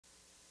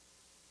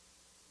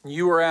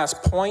You were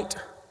asked point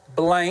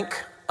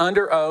blank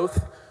under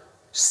oath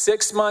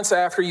 6 months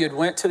after you had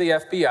went to the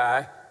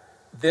FBI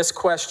this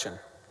question.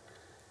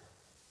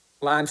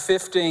 Line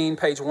 15,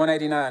 page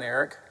 189,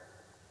 Eric.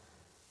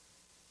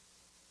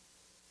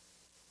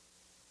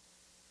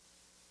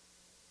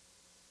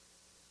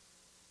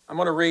 I'm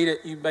going to read it.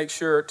 You make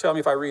sure, tell me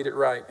if I read it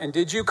right. And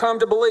did you come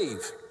to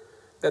believe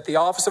that the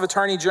Office of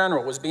Attorney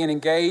General was being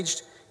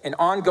engaged in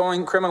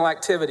ongoing criminal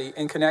activity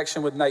in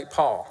connection with Nate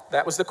Paul?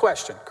 That was the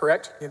question,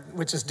 correct?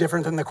 Which is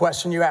different than the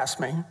question you asked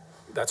me.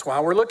 That's why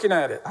we're looking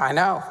at it. I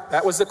know.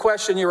 That was the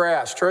question you were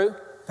asked, true?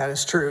 That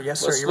is true. Yes,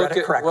 sir. Let's You read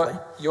it correctly. look at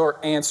what your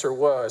answer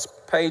was.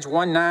 Page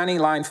 190,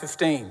 line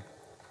 15.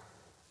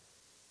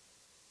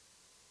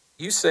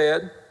 You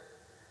said,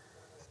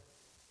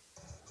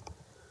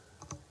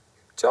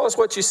 tell us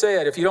what you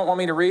said. If you don't want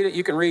me to read it,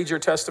 you can read your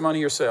testimony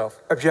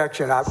yourself.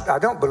 Objection. I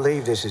don't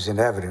believe this is in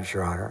evidence,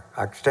 Your Honor.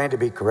 I stand to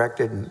be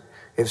corrected, and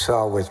if so,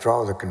 I'll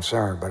withdraw the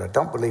concern, but I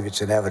don't believe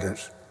it's in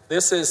evidence.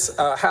 This is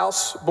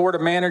House Board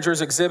of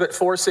Managers Exhibit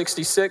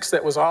 466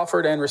 that was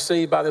offered and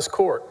received by this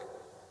court.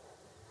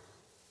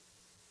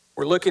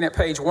 We're looking at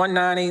page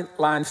 190,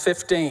 line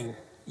 15.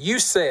 You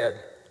said,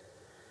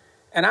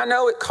 and I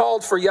know it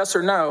called for yes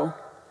or no,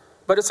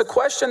 but it's a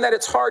question that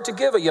it's hard to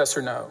give a yes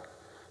or no.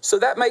 So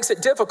that makes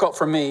it difficult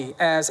for me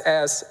as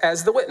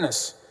the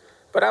witness.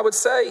 But I would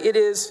say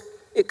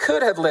it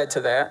could have led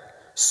to that.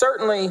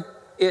 Certainly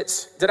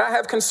did I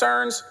have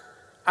concerns?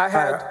 I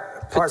had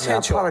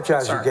potential I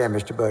apologize concerns. again,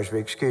 Mr. Buzbee.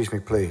 Excuse me,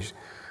 please.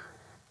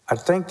 I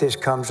think this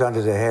comes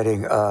under the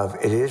heading of,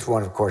 it is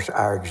one, of course,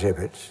 our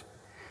exhibits.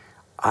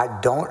 I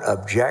don't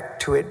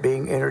object to it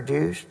being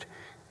introduced,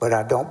 but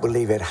I don't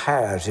believe it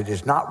has. It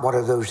is not one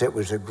of those that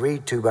was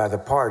agreed to by the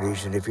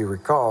parties. And if you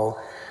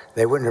recall,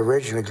 they wouldn't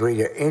originally agree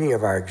to any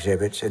of our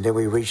exhibits, and then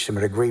we reached some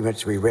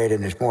agreements we read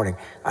in this morning.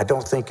 I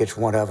don't think it's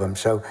one of them.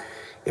 So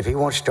if he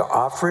wants to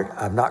offer it,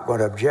 I'm not going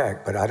to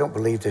object, but I don't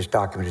believe this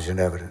document is in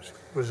evidence.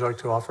 Would you like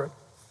to offer it?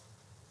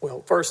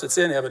 Well, first, it's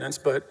in evidence,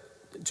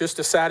 but just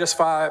to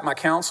satisfy my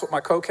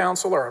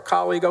co-counsel or a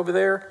colleague over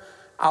there,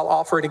 I'll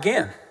offer it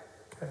again.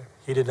 Okay.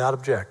 He did not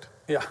object.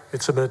 Yeah.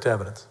 It's submitted to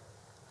evidence.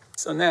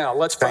 So now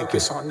let's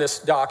focus on this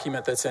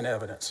document that's in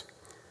evidence.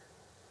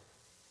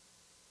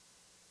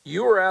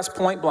 You were asked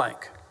point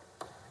blank,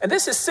 and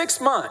this is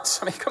 6 months.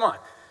 I mean, come on.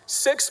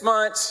 6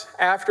 months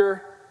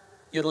after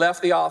you'd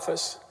left the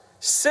office,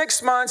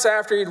 6 months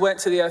after you'd went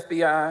to the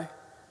FBI.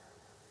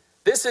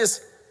 This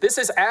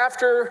is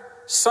after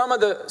some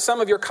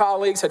of your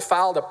colleagues had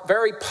filed a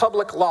very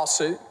public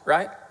lawsuit,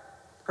 right?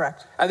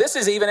 Correct. And this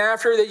is even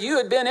after that you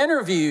had been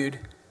interviewed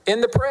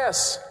in the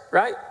press,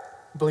 right?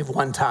 I believe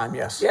one time,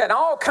 yes. Yeah, and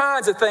all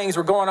kinds of things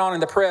were going on in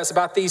the press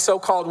about these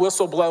so-called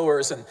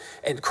whistleblowers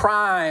and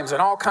crimes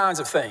and all kinds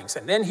of things.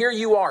 And then here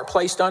you are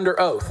placed under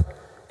oath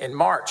in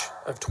March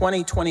of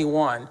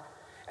 2021,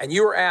 and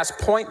you were asked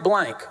point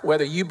blank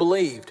whether you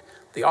believed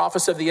the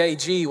Office of the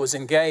AG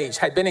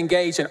had been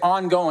engaged in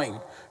ongoing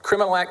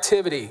criminal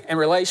activity in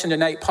relation to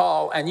Nate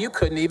Paul, and you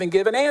couldn't even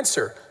give an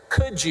answer,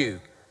 could you?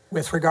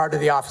 With regard to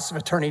the Office of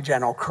Attorney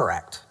General,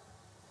 correct.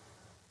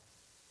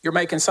 You're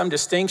making some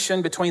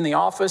distinction between the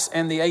office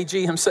and the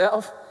AG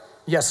himself?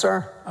 Yes,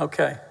 sir.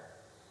 Okay.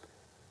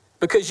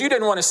 Because you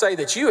didn't want to say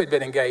that you had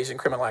been engaged in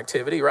criminal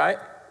activity, right?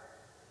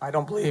 I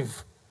don't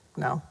believe,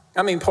 no.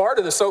 I mean, part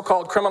of the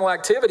so-called criminal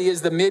activity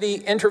is the MIDI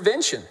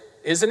intervention,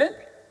 isn't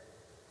it?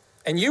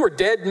 And you were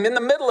dead in the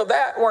middle of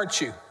that,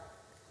 weren't you?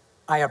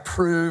 I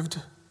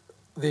approved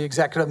the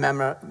executive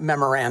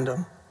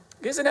memorandum.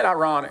 Isn't it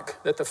ironic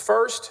that the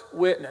first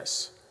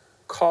witness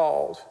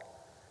called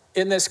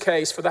in this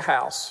case for the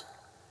House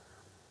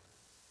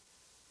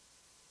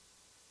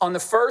on the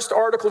first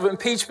article of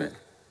impeachment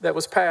that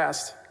was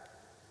passed,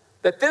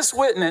 that this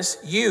witness,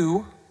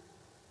 you,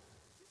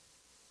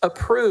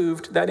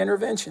 approved that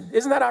intervention?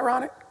 Isn't that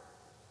ironic?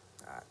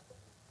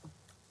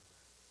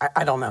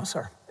 I don't know,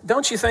 sir.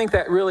 Don't you think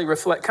that really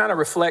kind of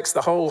reflects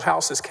the whole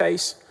House's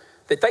case?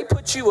 That they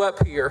put you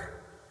up here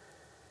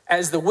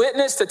as the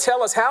witness to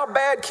tell us how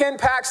bad Ken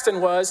Paxton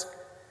was,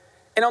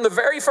 and on the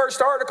very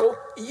first article,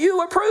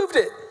 you approved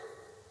it.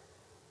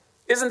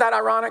 Isn't that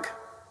ironic?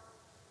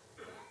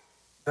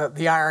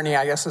 The irony,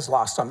 I guess, is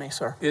lost on me,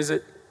 sir. Is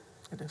it?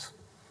 It is.